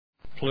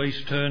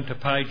please turn to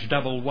page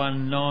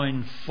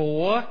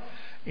 1194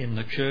 in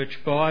the Church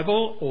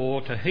Bible, or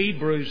to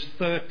Hebrews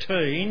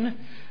 13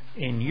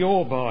 in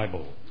your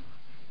Bible.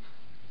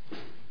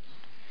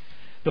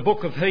 The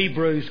book of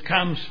Hebrews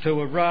comes to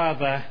a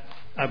rather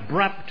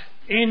abrupt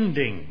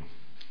ending,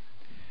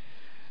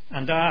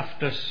 and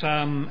after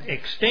some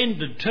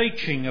extended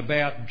teaching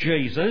about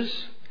Jesus,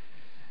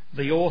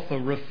 the author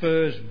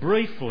refers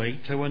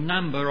briefly to a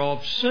number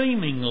of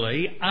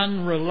seemingly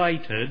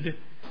unrelated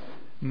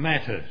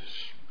matters.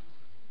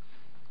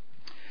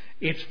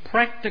 It's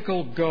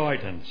practical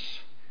guidance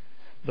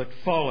that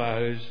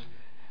follows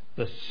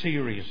the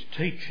serious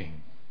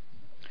teaching.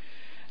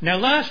 Now,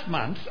 last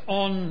month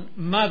on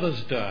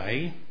Mother's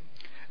Day,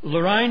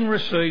 Lorraine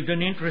received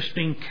an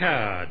interesting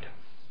card.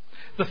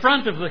 The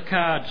front of the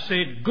card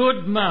said,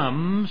 "Good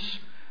mums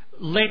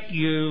let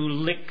you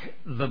lick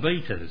the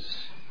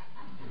beaters."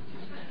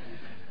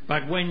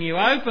 But when you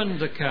opened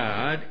the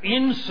card,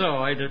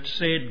 inside it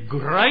said,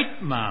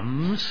 "Great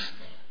mums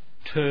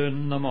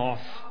turn them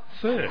off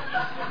first."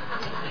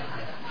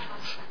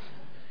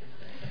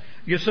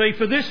 You see,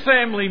 for this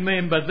family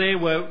member there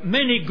were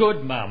many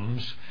good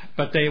mums,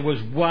 but there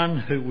was one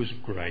who was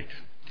great.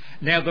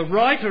 Now, the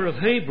writer of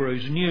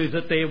Hebrews knew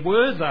that there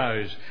were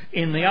those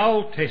in the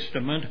Old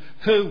Testament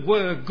who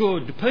were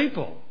good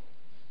people.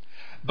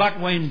 But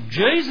when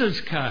Jesus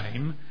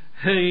came,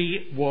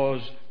 he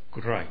was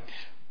great.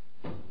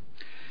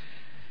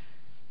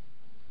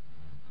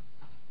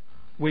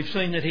 We've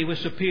seen that he was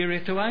superior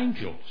to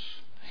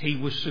angels. He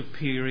was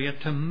superior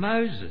to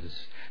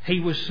Moses.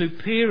 He was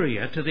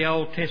superior to the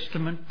Old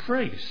Testament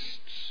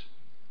priests.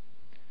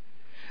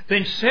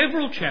 Then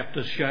several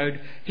chapters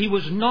showed he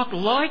was not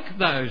like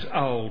those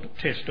Old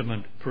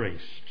Testament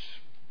priests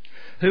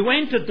who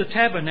entered the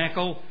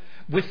tabernacle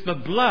with the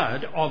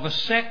blood of a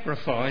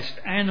sacrificed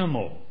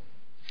animal.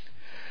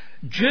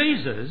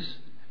 Jesus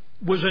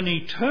was an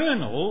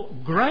eternal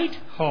great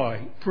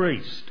high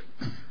priest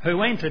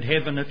who entered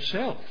heaven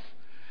itself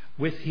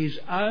with his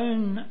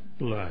own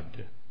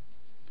blood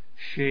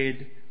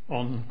shed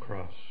on the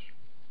cross.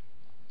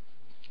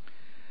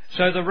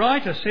 So the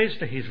writer says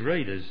to his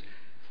readers,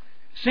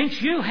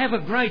 since you have a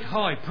great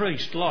high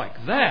priest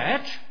like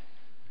that,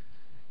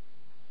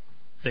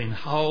 then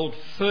hold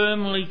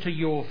firmly to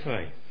your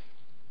faith.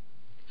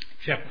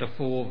 Chapter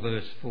 4,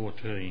 verse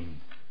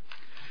 14.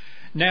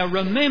 Now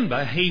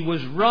remember, he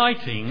was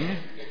writing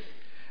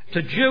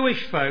to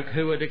Jewish folk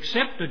who had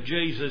accepted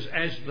Jesus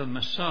as the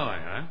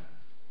Messiah,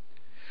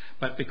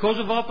 but because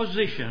of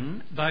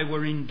opposition, they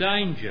were in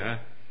danger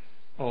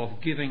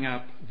of giving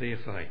up their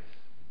faith.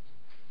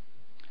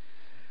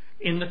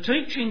 In the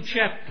teaching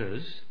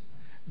chapters,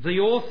 the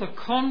author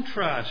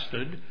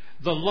contrasted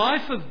the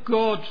life of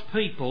God's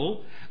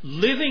people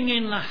living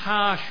in the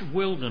harsh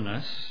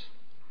wilderness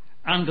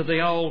under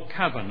the Old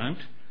Covenant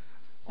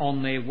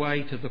on their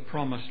way to the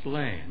Promised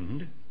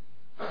Land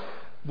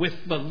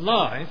with the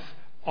life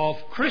of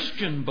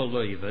Christian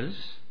believers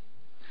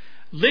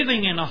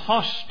living in a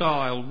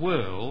hostile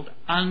world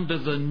under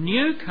the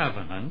New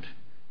Covenant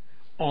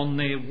on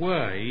their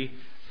way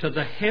to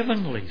the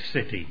heavenly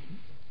city.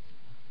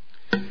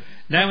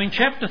 Now in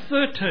chapter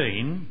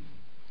 13,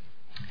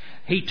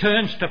 he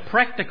turns to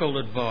practical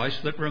advice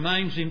that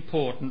remains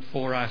important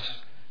for us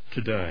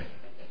today.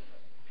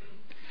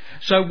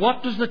 So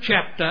what does the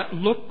chapter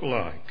look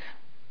like?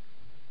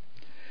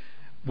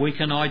 We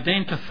can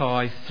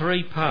identify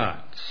three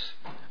parts.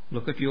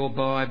 Look at your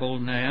Bible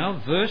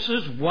now.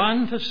 Verses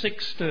 1 to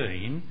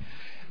 16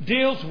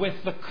 deals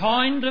with the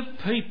kind of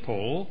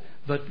people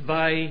that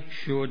they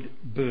should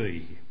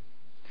be.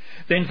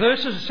 Then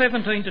verses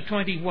 17 to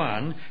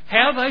 21,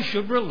 how they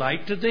should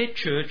relate to their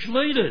church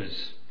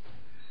leaders.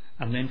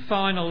 And then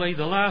finally,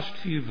 the last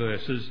few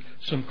verses,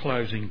 some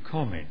closing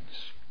comments.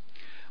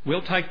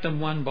 We'll take them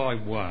one by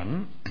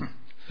one.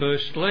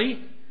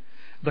 Firstly,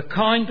 the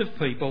kind of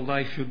people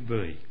they should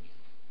be.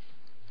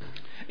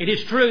 It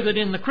is true that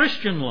in the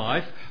Christian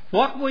life,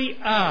 what we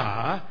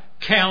are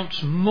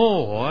counts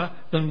more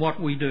than what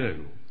we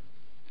do.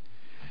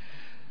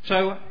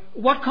 So,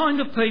 what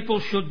kind of people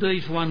should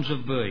these ones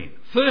have been?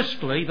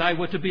 Firstly, they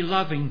were to be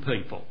loving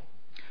people.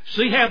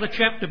 See how the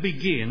chapter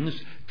begins.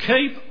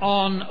 Keep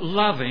on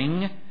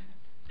loving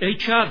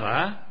each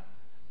other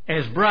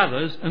as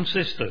brothers and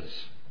sisters.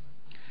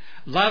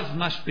 Love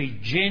must be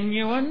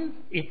genuine,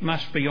 it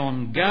must be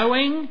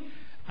ongoing,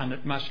 and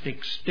it must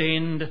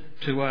extend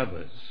to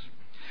others.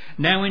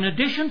 Now, in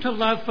addition to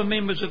love for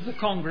members of the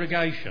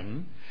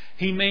congregation,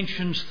 he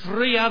mentions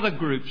three other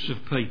groups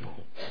of people.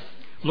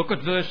 Look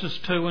at verses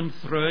 2 and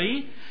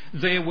 3.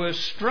 There were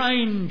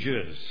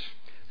strangers,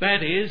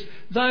 that is,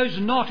 those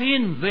not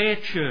in their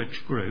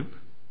church group,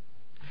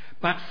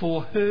 but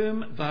for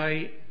whom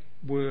they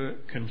were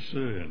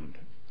concerned.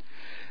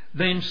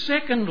 Then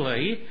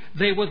secondly,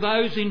 there were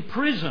those in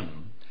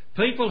prison,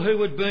 people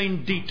who had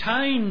been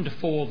detained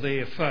for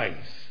their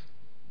faith.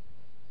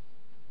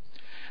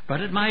 But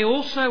it may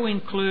also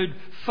include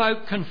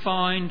folk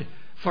confined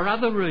for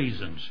other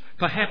reasons,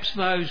 perhaps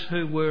those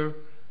who were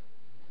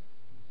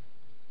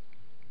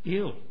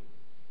ill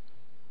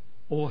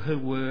or who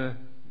were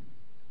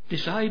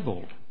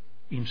disabled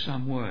in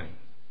some way.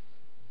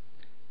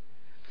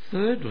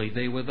 Thirdly,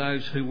 there were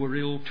those who were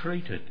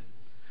ill-treated,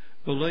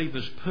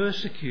 believers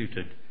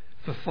persecuted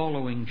for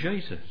following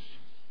Jesus,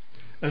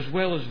 as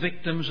well as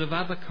victims of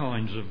other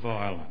kinds of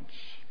violence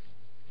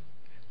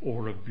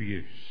or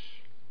abuse.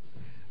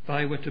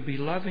 They were to be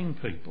loving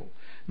people.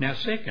 Now,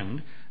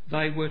 second,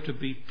 they were to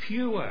be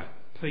pure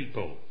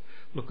people.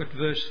 Look at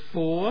verse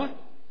 4.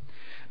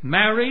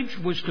 Marriage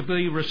was to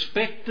be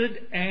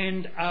respected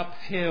and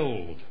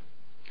upheld.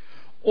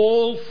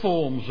 All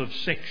forms of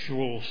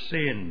sexual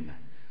sin,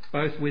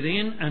 both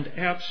within and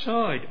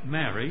outside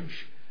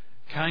marriage,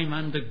 came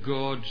under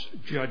God's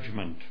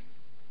judgment.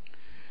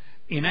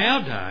 In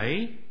our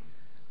day,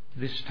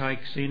 this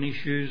takes in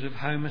issues of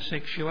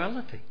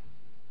homosexuality,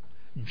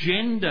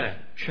 gender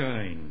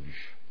change,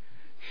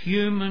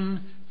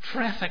 human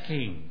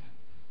trafficking.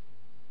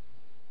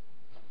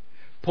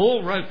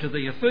 Paul wrote to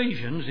the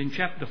Ephesians in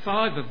chapter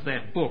 5 of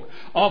that book,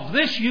 "Of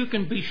this you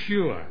can be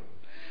sure,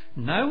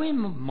 no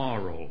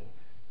immoral,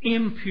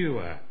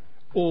 impure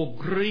or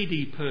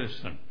greedy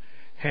person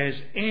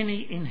has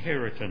any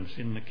inheritance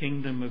in the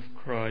kingdom of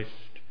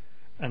Christ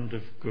and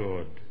of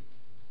God."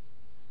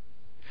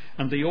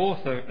 And the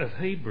author of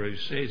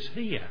Hebrews says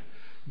here,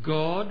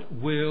 God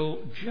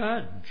will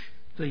judge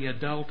the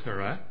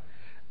adulterer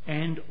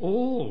and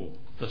all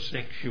the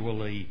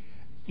sexually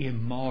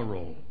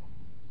immoral.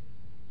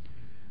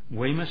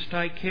 We must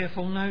take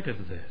careful note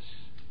of this.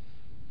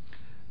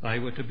 They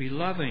were to be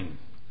loving.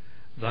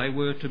 They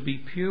were to be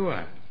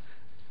pure.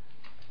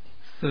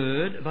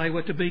 Third, they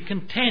were to be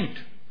content,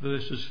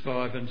 verses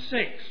 5 and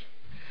 6.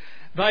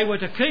 They were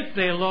to keep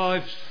their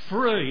lives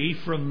free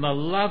from the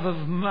love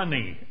of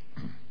money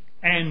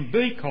and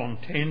be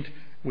content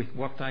with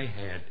what they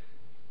had.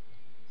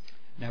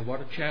 Now, what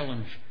a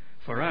challenge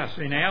for us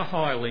in our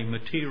highly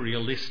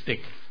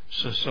materialistic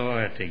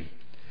society.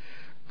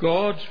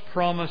 God's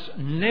promise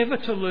never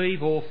to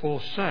leave or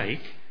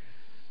forsake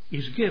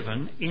is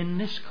given in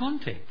this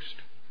context.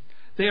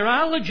 There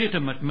are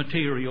legitimate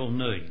material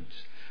needs,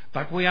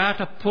 but we are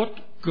to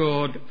put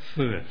God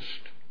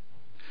first.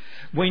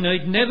 We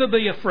need never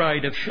be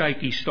afraid of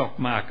shaky stock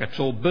markets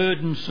or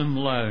burdensome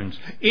loans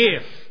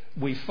if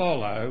we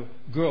follow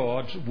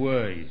God's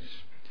ways.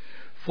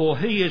 For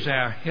He is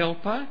our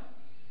helper.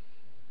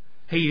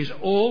 He is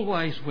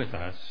always with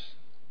us.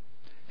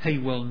 He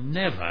will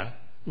never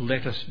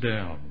let us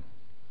down.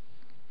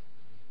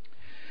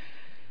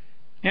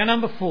 Now,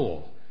 number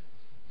 4.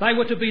 They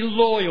were to be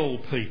loyal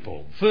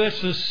people.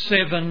 Verses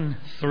 7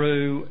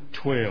 through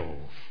 12.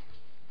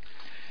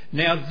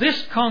 Now,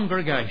 this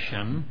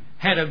congregation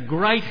had a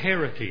great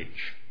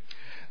heritage.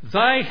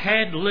 They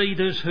had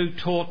leaders who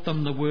taught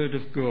them the Word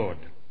of God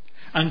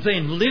and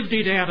then lived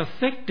it out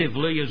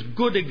effectively as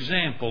good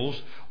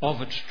examples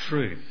of its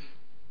truth.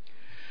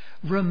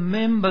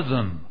 Remember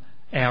them,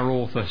 our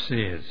author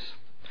says,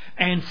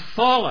 and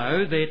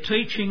follow their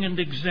teaching and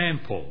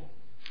example.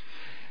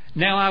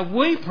 Now, are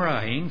we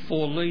praying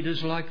for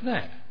leaders like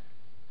that?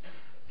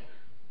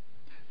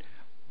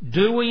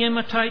 Do we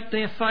imitate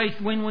their faith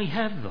when we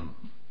have them?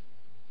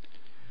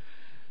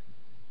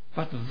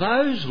 But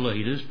those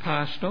leaders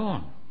passed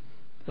on.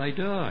 They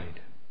died.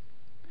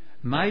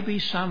 Maybe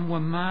some were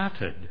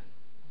martyred.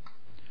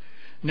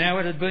 Now,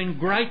 it had been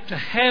great to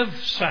have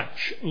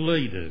such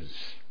leaders.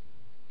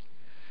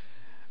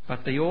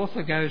 But the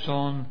author goes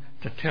on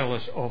to tell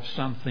us of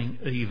something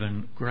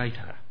even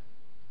greater.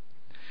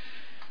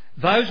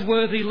 Those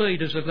worthy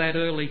leaders of that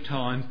early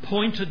time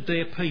pointed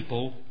their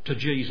people to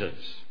Jesus.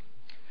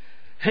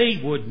 He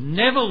would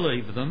never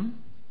leave them,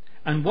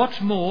 and what's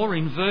more,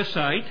 in verse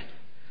 8,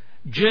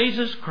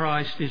 Jesus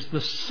Christ is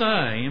the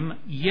same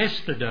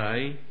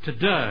yesterday,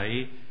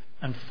 today,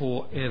 and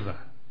forever.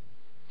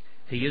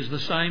 He is the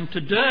same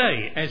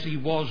today as he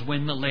was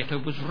when the letter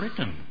was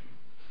written.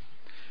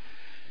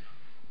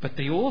 But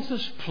the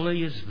author's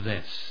plea is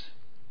this: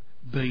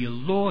 be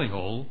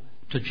loyal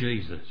to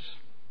Jesus.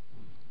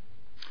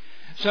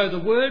 So the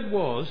word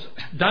was,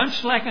 don't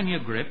slacken your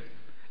grip,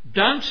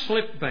 don't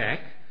slip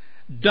back,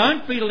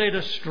 don't be led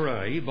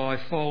astray by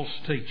false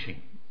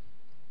teaching.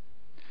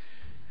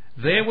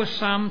 There were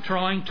some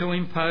trying to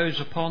impose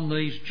upon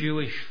these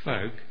Jewish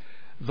folk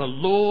the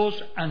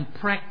laws and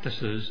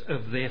practices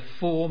of their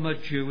former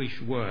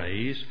Jewish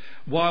ways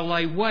while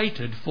they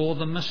waited for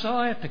the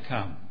Messiah to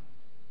come.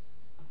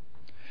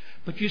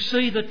 But you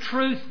see, the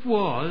truth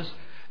was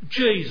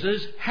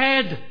Jesus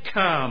had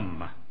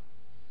come,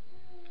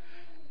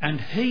 and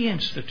he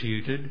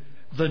instituted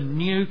the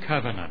new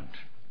covenant.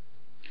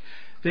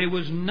 There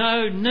was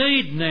no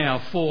need now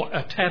for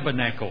a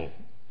tabernacle,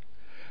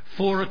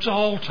 for its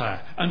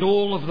altar and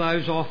all of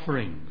those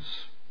offerings,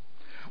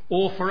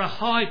 or for a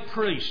high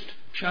priest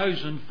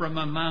chosen from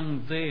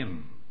among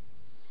them.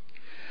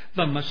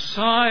 The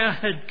Messiah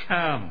had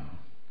come.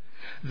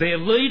 Their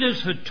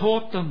leaders had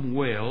taught them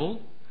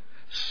well,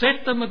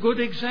 set them a good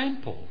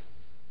example.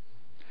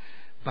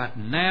 But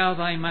now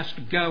they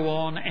must go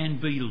on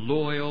and be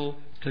loyal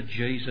to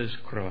Jesus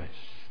Christ.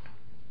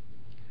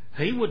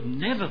 He would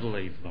never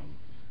leave them.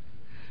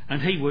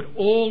 and he would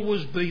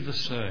always be the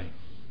same.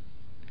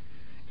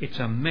 It's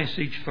a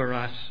message for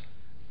us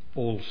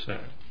also.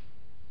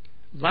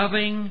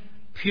 Loving,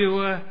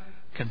 pure,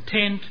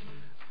 content,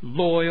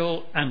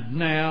 loyal, and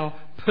now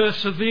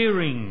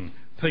persevering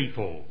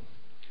people.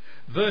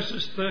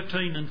 Verses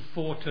 13 and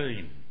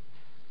 14.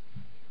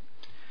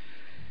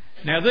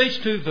 Now these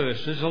two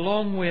verses,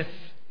 along with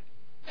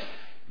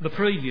the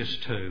previous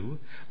two,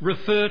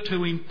 refer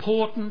to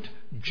important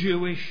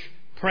Jewish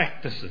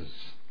practices.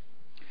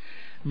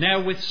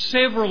 Now, with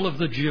several of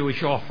the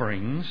Jewish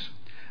offerings,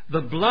 the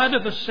blood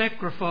of a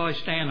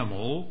sacrificed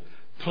animal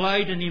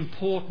played an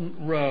important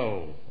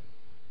role.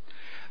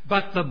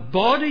 But the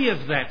body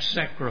of that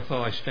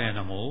sacrificed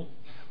animal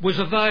was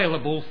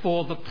available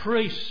for the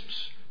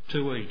priests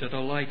to eat at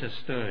a later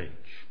stage.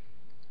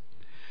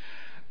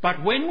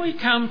 But when we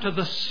come to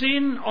the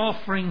sin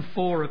offering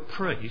for a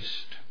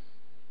priest,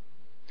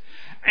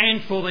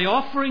 and for the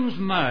offerings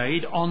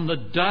made on the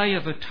Day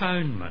of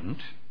Atonement,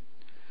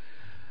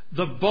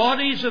 the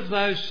bodies of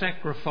those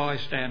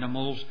sacrificed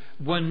animals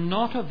were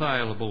not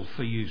available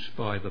for use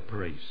by the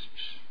priests.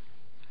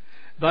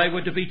 They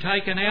were to be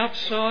taken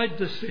outside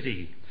the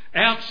city,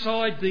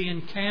 outside the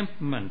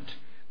encampment,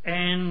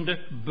 and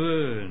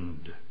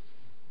burned.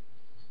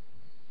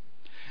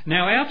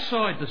 Now,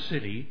 outside the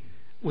city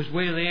was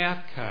where the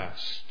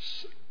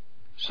outcasts,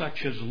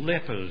 such as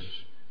lepers,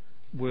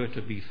 were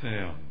to be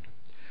found,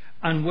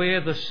 and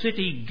where the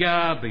city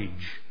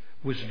garbage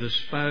was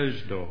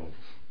disposed of.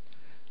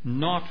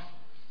 Not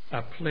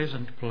a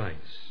pleasant place.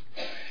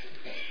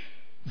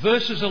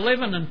 Verses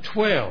 11 and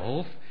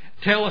 12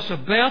 tell us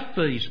about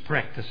these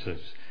practices,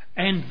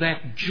 and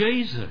that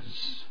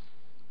Jesus,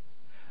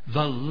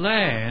 the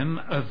Lamb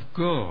of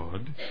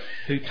God,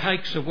 who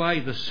takes away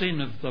the sin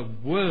of the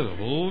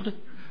world,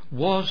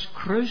 was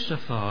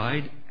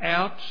crucified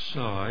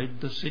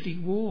outside the city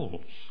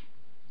walls.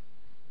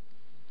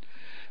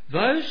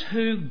 Those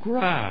who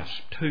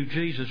grasped who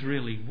Jesus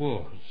really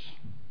was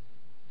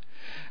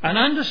and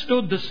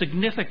understood the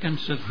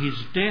significance of his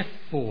death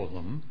for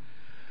them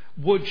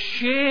would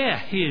share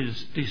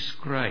his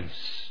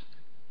disgrace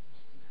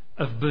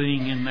of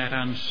being in that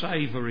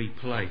unsavoury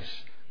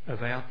place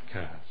of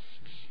outcasts.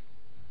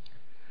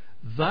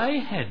 They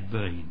had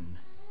been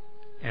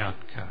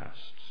outcasts.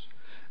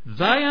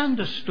 They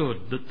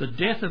understood that the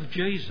death of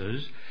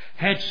Jesus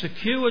had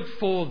secured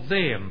for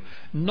them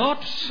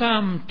not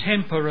some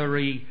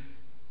temporary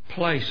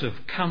place of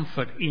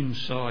comfort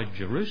inside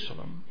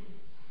Jerusalem,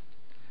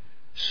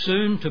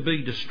 soon to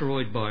be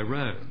destroyed by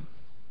Rome.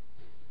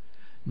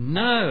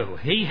 No,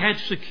 he had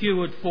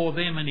secured for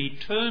them an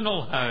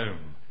eternal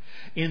home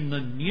in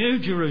the New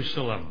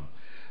Jerusalem,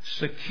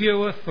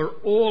 secure for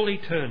all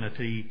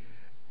eternity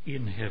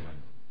in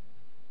heaven.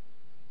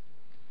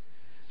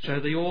 So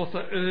the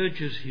author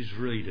urges his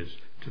readers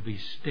to be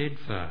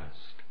steadfast,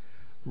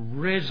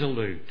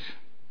 resolute,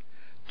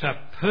 to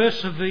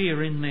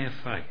persevere in their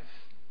faith.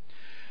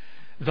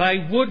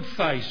 They would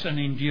face and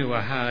endure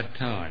hard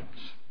times,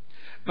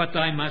 but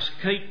they must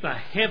keep the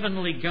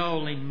heavenly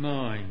goal in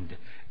mind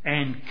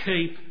and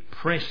keep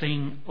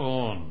pressing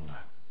on.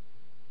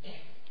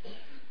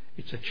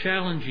 It's a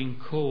challenging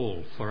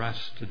call for us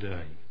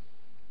today.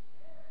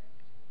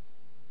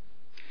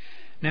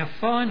 Now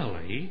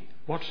finally,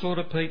 what sort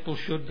of people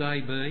should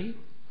they be?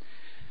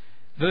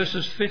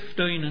 Verses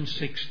 15 and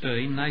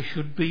 16, they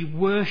should be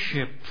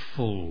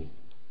worshipful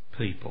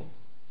people.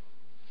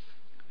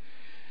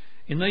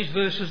 In these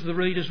verses, the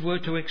readers were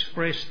to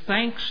express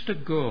thanks to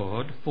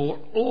God for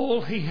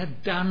all he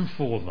had done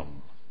for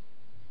them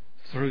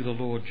through the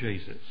Lord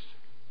Jesus,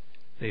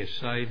 their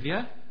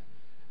Saviour,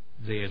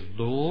 their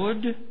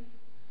Lord,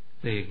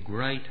 their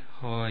great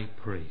high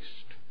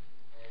priest.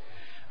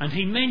 And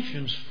he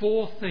mentions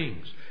four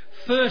things.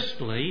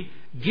 Firstly,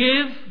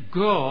 give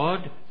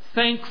God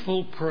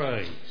thankful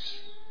praise.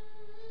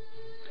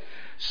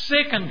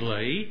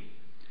 Secondly,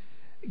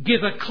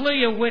 give a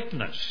clear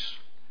witness.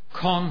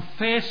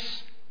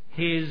 Confess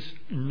his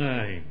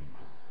name.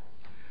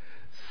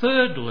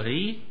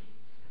 Thirdly,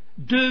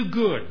 do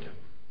good.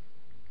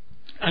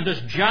 And as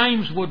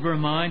James would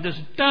remind us,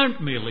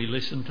 don't merely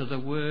listen to the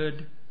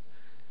word,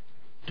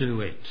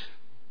 do it.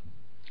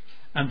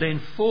 And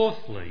then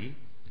fourthly,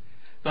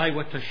 they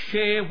were to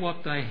share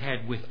what they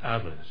had with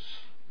others.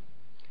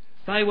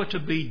 They were to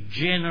be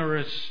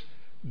generous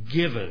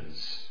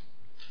givers.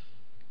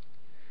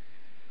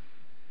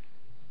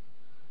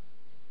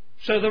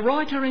 So the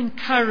writer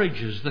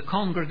encourages the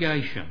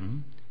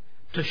congregation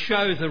to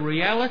show the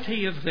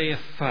reality of their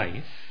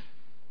faith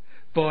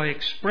by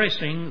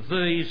expressing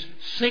these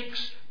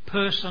 6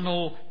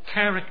 personal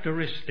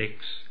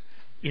characteristics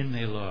in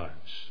their lives.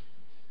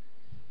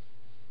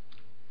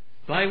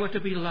 They were to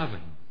be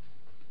loving,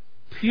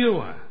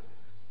 pure,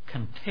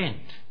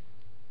 content,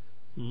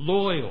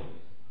 loyal,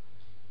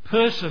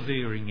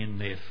 persevering in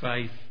their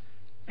faith,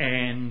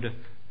 and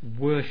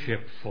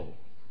worshipful.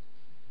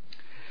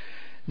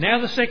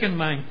 Now the second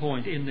main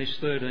point in this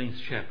 13th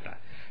chapter.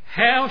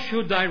 How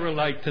should they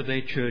relate to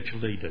their church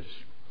leaders?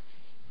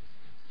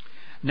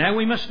 Now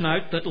we must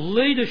note that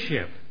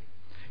leadership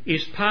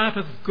is part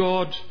of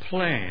God's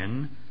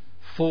plan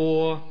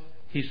for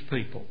his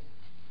people.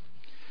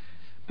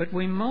 But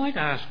we might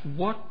ask,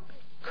 what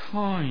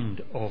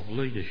kind of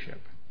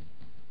leadership?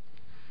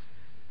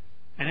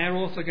 And our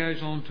author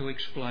goes on to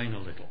explain a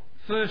little.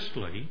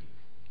 Firstly,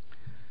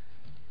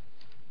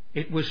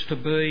 it was to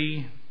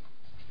be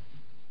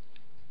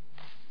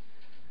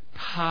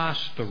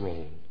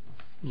pastoral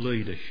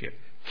leadership,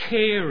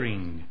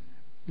 caring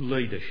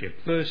leadership.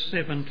 Verse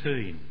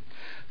 17.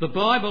 The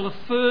Bible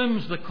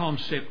affirms the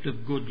concept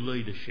of good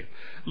leadership.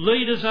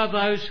 Leaders are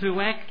those who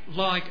act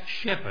like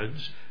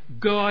shepherds,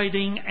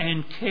 guiding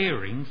and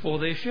caring for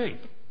their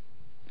sheep.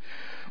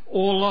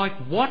 Or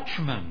like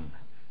watchmen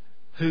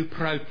who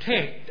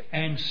protect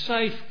and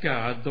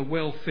safeguard the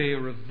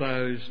welfare of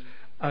those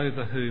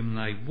over whom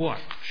they watch.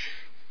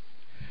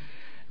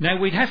 Now,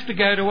 we'd have to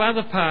go to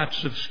other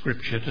parts of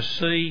Scripture to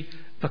see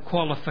the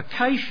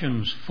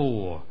qualifications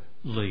for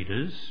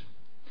leaders,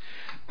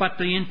 but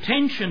the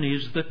intention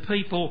is that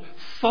people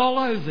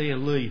follow their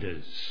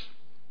leaders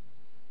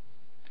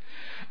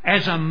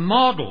as a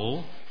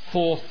model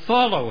for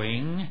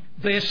following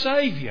their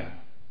Saviour.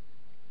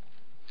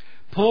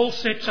 Paul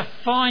sets a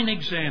fine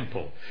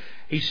example.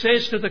 He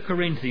says to the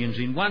Corinthians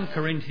in 1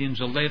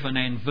 Corinthians 11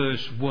 and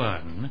verse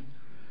 1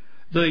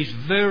 these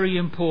very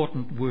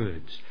important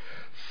words: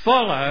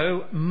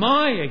 "Follow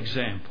my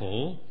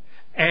example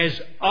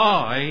as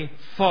I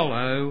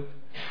follow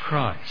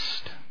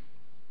Christ."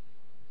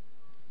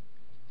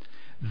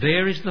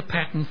 There is the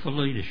pattern for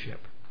leadership.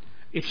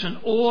 It's an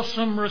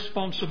awesome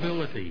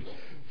responsibility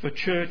for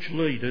church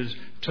leaders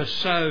to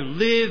so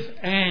live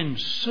and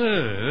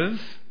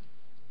serve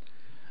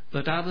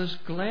that others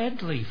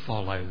gladly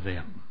follow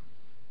them.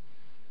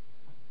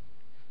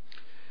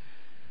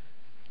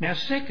 Now,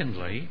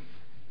 secondly,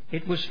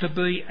 it was to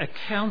be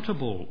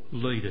accountable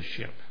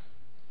leadership.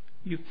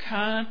 You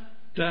can't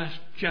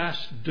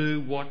just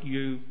do what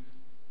you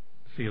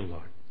feel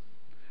like.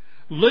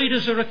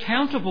 Leaders are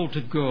accountable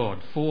to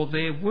God for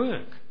their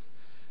work.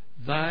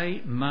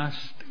 They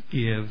must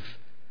give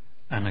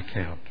an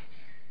account.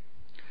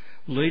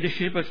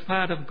 Leadership is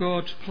part of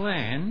God's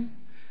plan,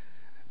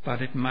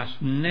 but it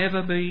must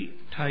never be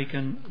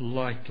taken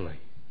lightly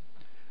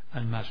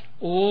and must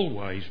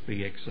always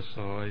be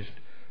exercised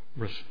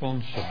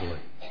responsibly.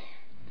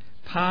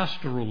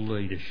 Pastoral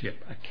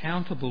leadership,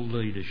 accountable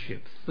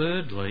leadership.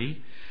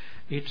 Thirdly,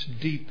 it's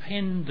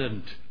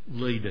dependent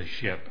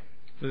leadership.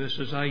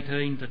 Verses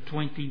 18 to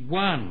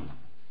 21.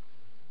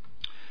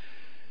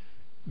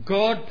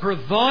 God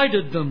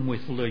provided them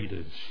with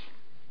leaders,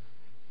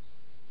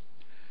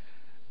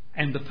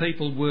 and the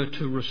people were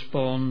to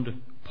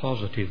respond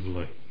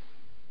positively.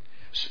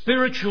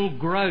 Spiritual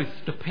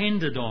growth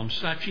depended on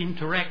such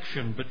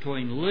interaction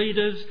between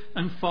leaders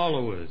and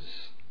followers.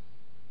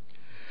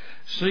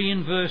 See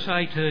in verse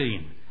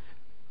 18,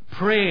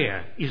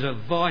 prayer is a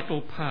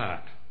vital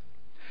part.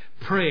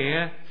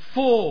 Prayer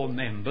for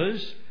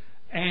members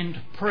and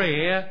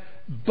prayer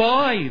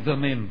by the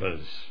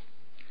members.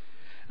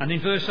 And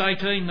in verse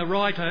 18, the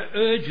writer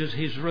urges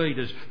his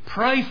readers,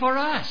 pray for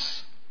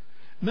us,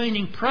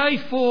 meaning pray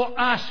for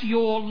us,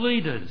 your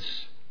leaders.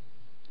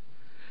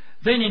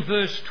 Then in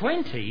verse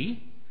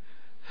 20,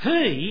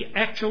 he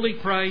actually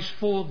prays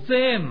for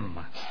them.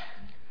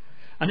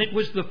 And it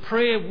was the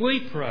prayer we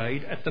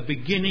prayed at the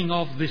beginning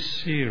of this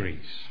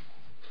series.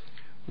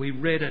 We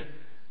read it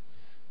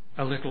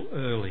a little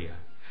earlier.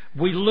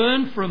 We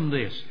learn from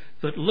this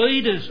that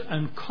leaders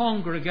and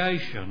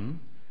congregation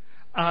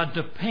are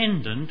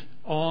dependent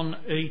on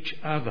each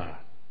other.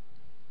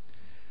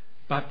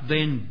 But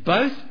then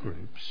both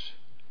groups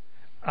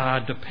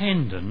are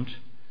dependent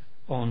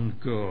on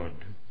God.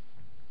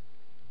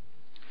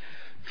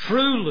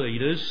 True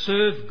leaders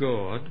serve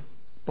God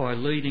by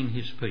leading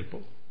his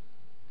people,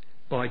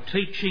 by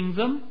teaching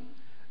them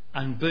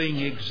and being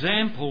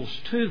examples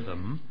to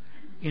them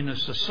in a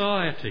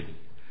society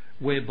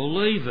where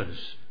believers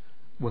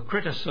were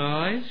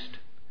criticised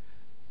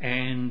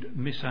and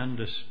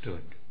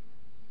misunderstood.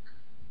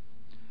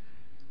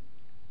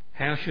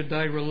 How should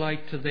they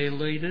relate to their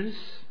leaders?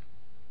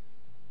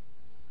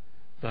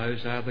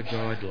 Those are the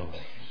guidelines.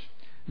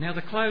 Now,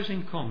 the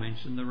closing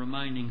comments in the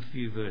remaining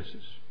few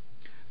verses.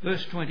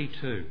 Verse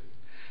 22.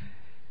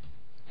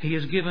 He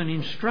has given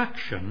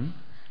instruction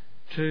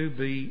to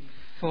be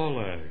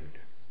followed.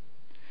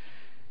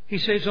 He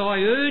says, I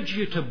urge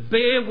you to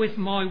bear with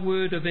my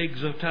word of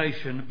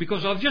exhortation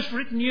because I've just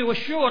written you a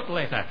short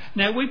letter.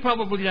 Now, we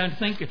probably don't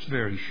think it's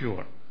very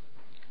short.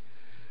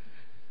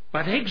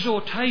 But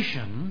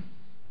exhortation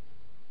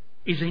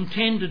is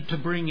intended to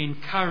bring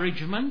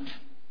encouragement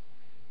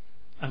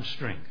and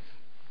strength.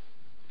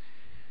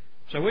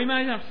 So we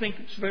may not think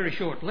it's a very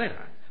short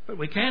letter, but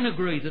we can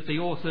agree that the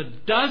author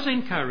does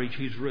encourage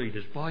his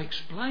readers by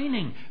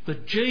explaining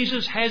that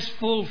Jesus has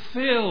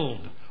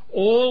fulfilled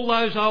all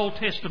those Old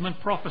Testament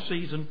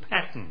prophecies and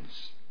patterns.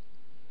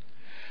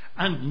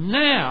 And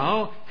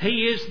now he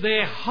is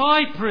their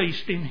high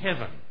priest in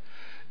heaven.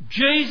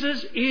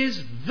 Jesus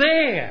is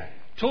there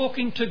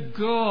talking to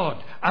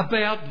God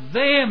about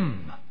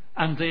them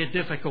and their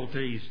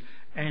difficulties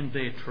and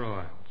their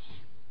trials.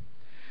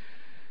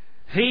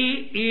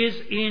 He is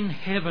in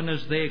heaven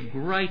as their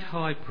great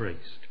high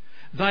priest.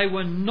 They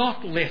were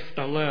not left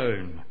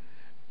alone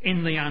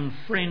in the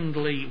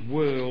unfriendly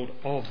world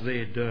of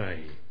their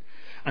day.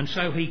 And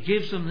so he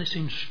gives them this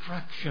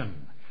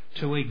instruction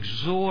to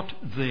exhort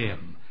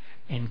them,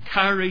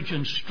 encourage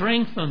and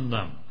strengthen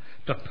them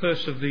to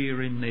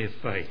persevere in their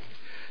faith.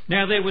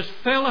 Now there was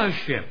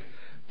fellowship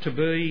to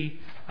be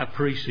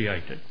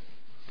appreciated.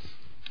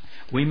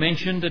 We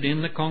mentioned that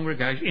in the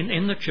congregation,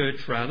 in the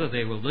church rather,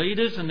 there were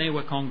leaders and there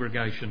were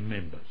congregation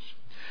members.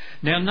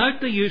 Now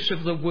note the use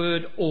of the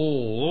word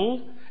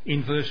all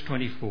in verse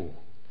 24.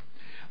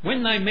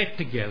 When they met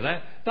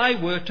together, they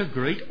were to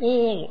greet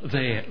all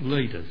their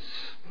leaders.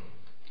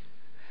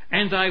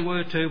 And they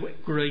were to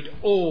greet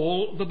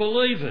all the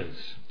believers.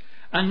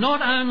 And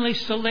not only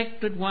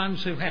selected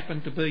ones who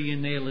happened to be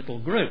in their little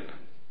group.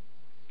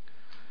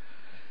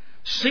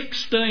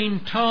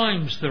 16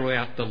 times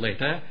throughout the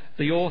letter,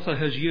 the author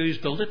has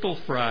used the little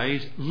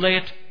phrase,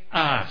 let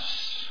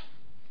us.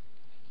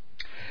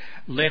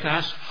 Let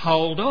us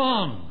hold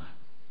on.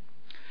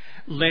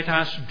 Let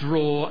us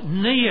draw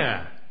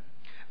near.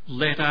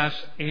 Let us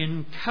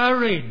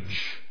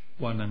encourage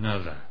one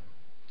another.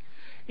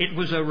 It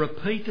was a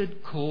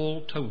repeated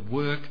call to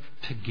work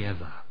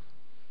together.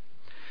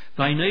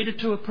 They needed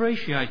to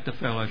appreciate the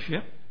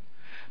fellowship,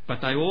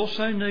 but they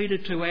also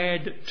needed to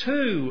add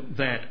to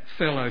that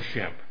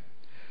fellowship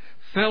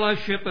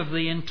of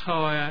the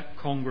entire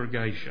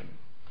congregation.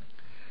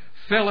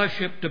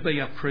 Fellowship to be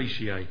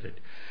appreciated.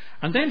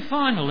 And then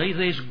finally,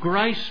 there's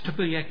grace to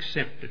be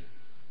accepted.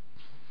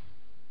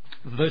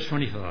 Verse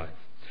 25.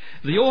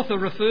 The author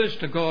refers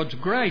to God's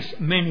grace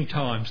many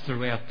times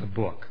throughout the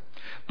book.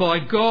 By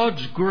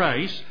God's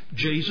grace,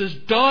 Jesus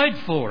died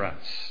for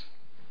us.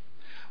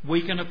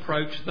 We can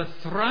approach the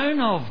throne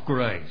of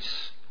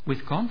grace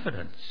with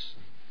confidence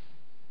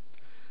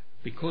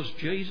because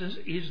Jesus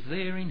is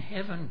there in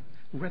heaven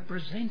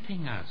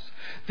representing us.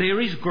 There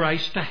is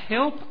grace to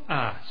help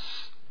us.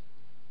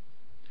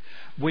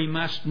 We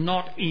must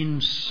not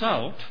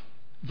insult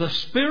the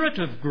Spirit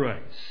of grace.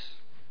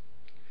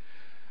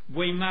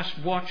 We must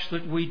watch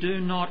that we do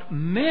not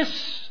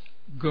miss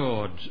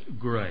God's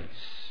grace.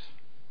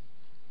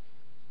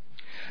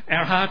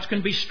 Our hearts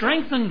can be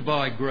strengthened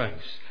by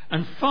grace.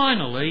 And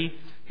finally,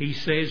 he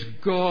says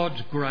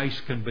God's grace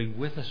can be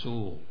with us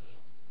all.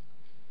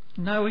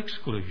 No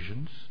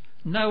exclusions,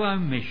 no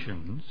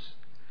omissions.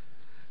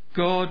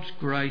 God's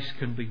grace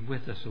can be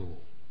with us all.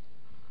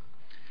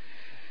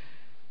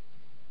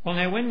 Well,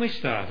 now when we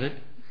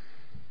started,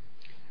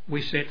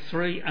 we set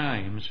 3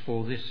 aims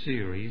for this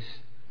series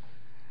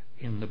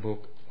in the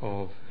book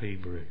of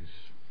Hebrews.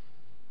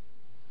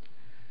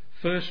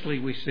 Firstly,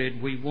 we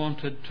said we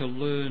wanted to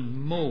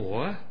learn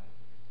more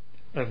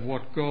of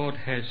what God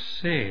has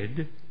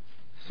said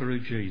through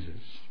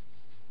Jesus.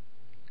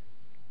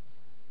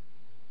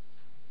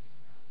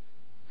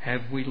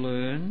 Have we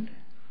learned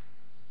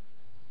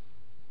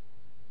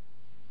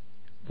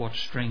what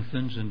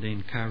strengthens and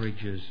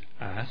encourages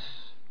us?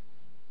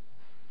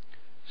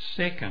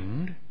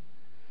 Second,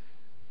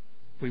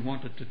 we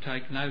wanted to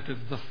take note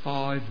of the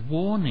 5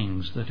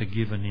 warnings that are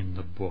given in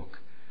the book.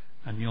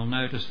 And you'll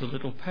notice the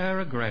little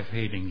paragraph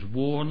headings,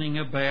 warning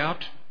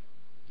about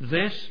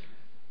this,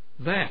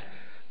 that.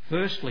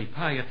 Firstly,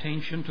 pay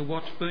attention to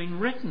what's been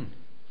written.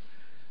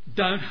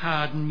 Don't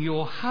harden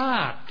your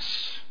hearts.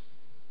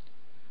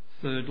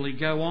 Thirdly,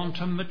 go on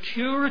to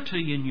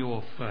maturity in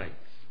your faith.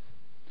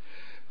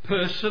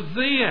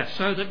 Persevere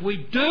so that we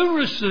do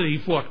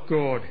receive what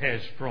God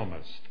has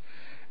promised.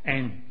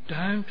 And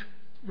don't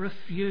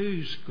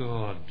refuse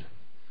God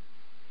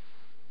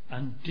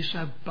and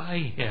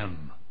disobey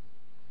Him.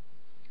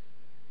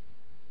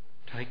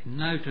 Take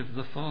note of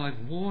the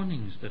 5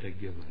 warnings that are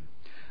given.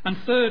 And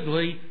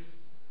thirdly,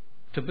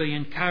 to be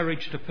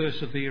encouraged to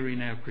persevere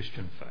in our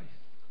Christian faith.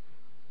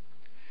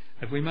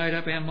 Have we made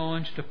up our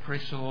minds to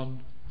press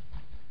on,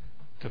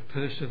 to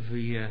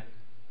persevere,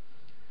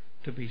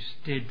 to be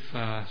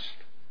steadfast,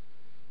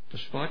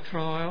 despite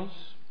trials,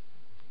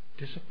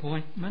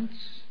 disappointments,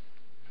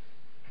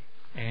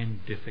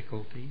 and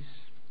difficulties?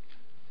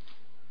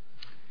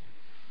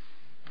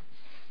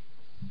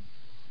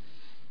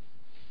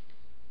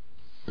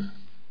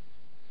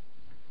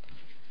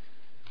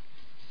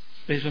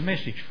 There's a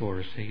message for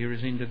us here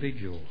as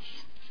individuals.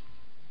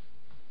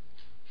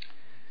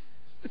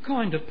 The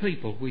kind of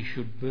people we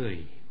should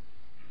be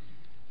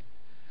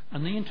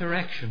and the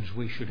interactions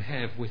we should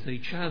have with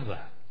each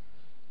other,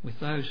 with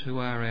those who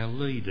are our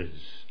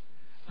leaders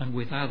and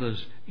with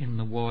others in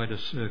the wider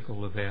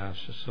circle of our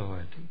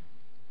society.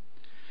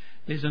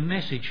 There's a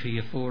message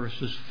here for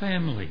us as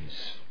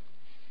families.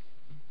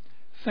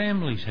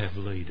 Families have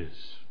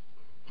leaders.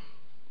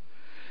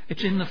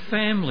 It's in the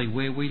family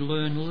where we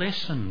learn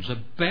lessons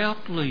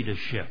about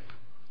leadership,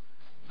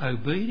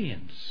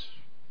 obedience,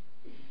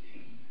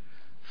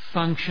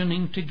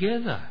 functioning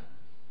together.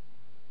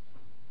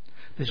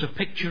 There's a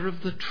picture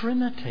of the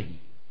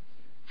Trinity,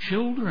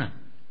 children,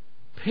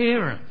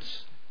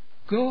 parents,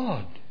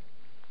 God.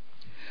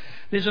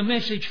 There's a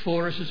message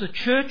for us as a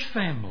church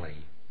family.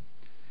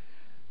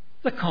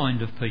 the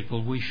kind of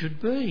people we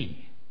should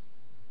be,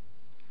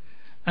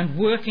 and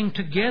working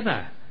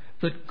together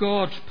that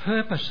God's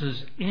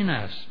purposes in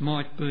us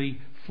might be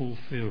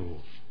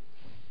fulfilled.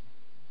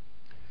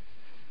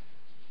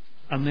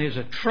 And there's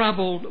a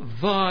troubled,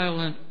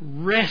 violent,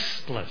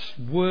 restless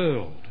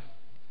world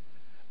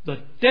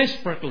that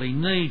desperately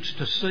needs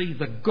to see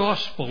the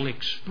gospel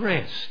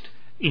expressed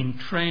in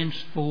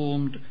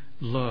transformed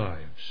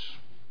lives.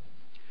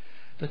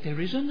 That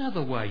there is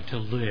another way to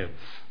live,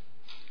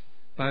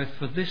 both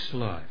for this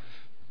life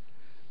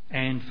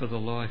and for the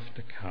life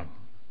to come.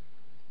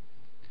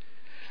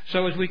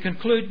 So as we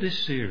conclude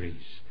this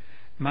series,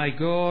 may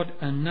God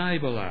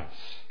enable us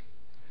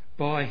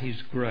by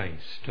His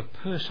grace to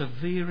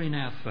persevere in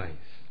our faith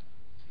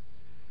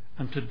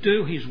and to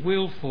do His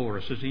will for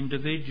us as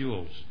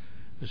individuals,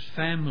 as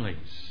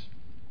families,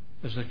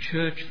 as a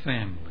church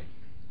family,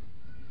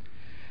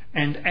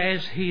 and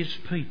as His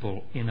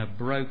people in a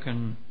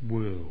broken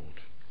world.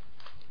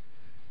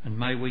 And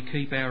may we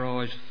keep our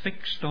eyes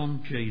fixed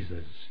on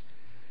Jesus,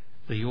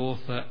 the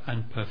author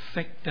and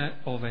perfecter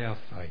of our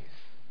faith,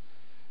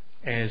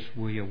 as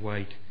we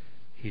await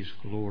His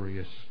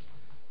glorious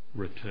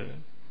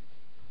return.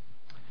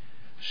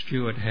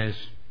 Stuart has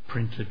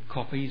printed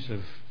copies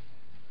of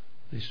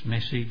this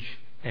message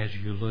as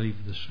you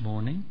leave this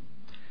morning.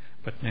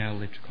 But now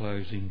let's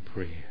close in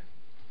prayer.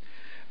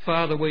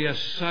 Father, we are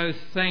so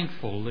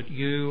thankful that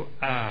You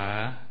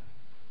are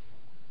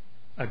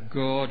a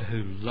God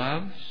who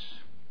loves,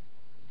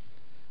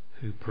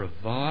 who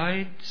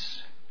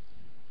provides,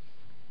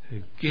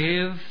 who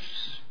gives,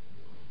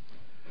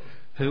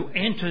 who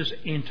enters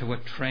into a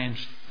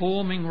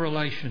transforming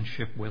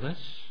relationship with us,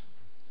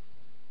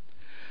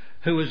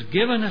 who has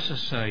given us a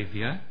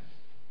Saviour,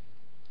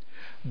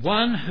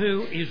 one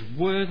who is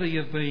worthy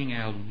of being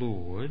our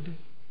Lord,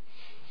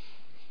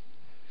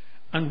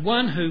 and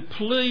one who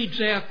pleads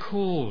our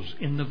cause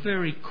in the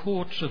very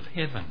courts of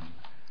heaven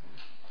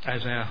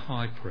as our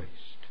High Priest.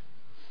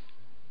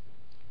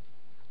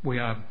 We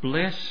are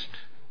blessed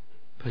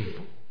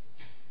people.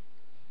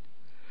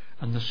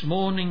 And this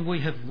morning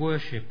we have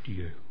worshipped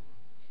You.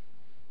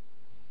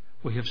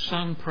 We have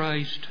sung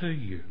praise to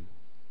You.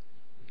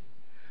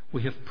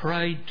 We have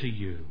prayed to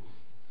You.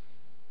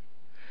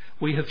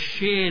 We have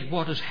shared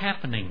what is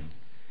happening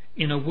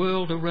in a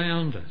world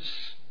around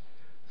us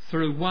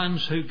through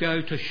ones who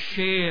go to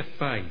share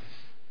faith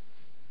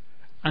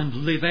and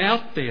live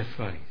out their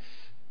faith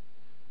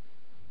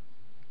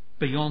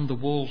beyond the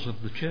walls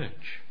of the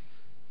church.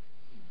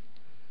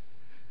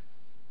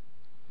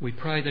 We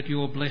pray that You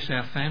will bless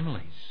our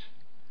families,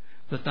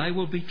 that they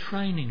will be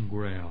training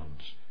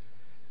grounds,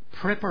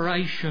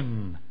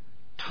 preparation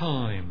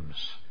times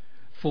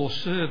for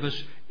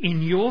service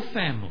in Your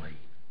family,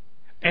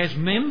 as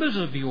members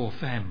of Your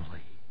family.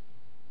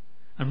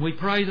 And we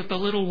pray that the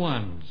little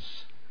ones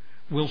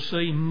will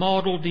see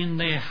modelled in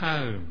their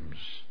homes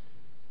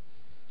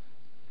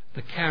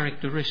the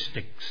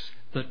characteristics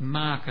that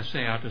mark us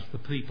out as the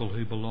people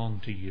who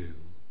belong to You.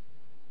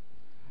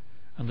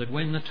 And that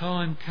when the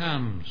time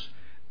comes,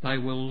 they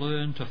will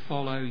learn to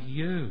follow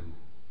You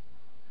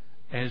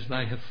as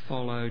they have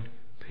followed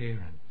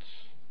parents.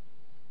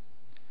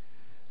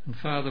 And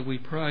Father, we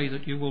pray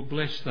that You will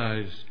bless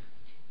those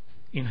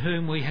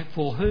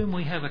for whom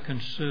we have a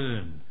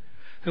concern,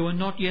 who are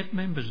not yet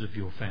members of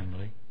Your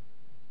family.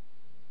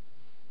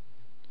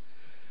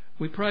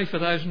 We pray for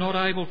those not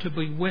able to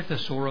be with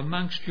us or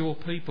amongst Your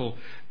people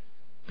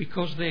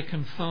because they're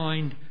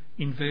confined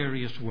in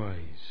various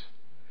ways.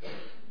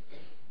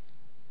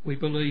 We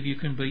believe You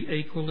can be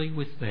equally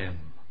with them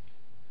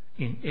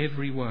in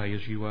every way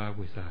as You are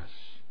with us.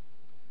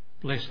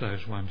 Bless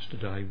those ones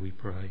today, we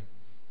pray.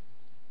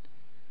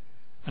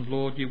 And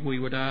Lord, we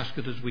would ask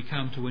that as we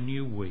come to a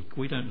new week,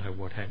 we don't know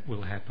what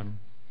will happen,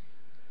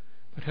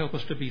 but help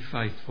us to be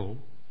faithful.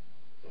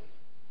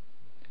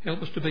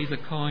 Help us to be the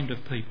kind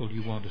of people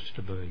You want us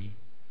to be.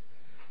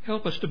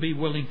 Help us to be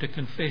willing to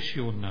confess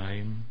Your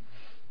name.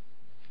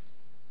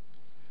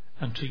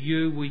 And to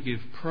You we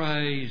give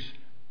praise,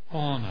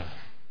 honour,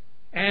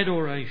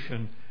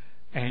 adoration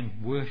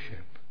and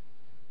worship,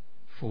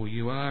 for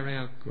You are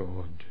our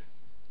God.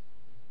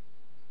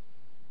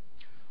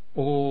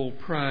 All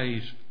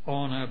praise,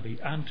 honour be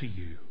unto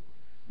You,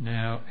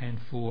 now and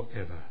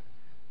forever.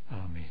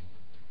 Amen.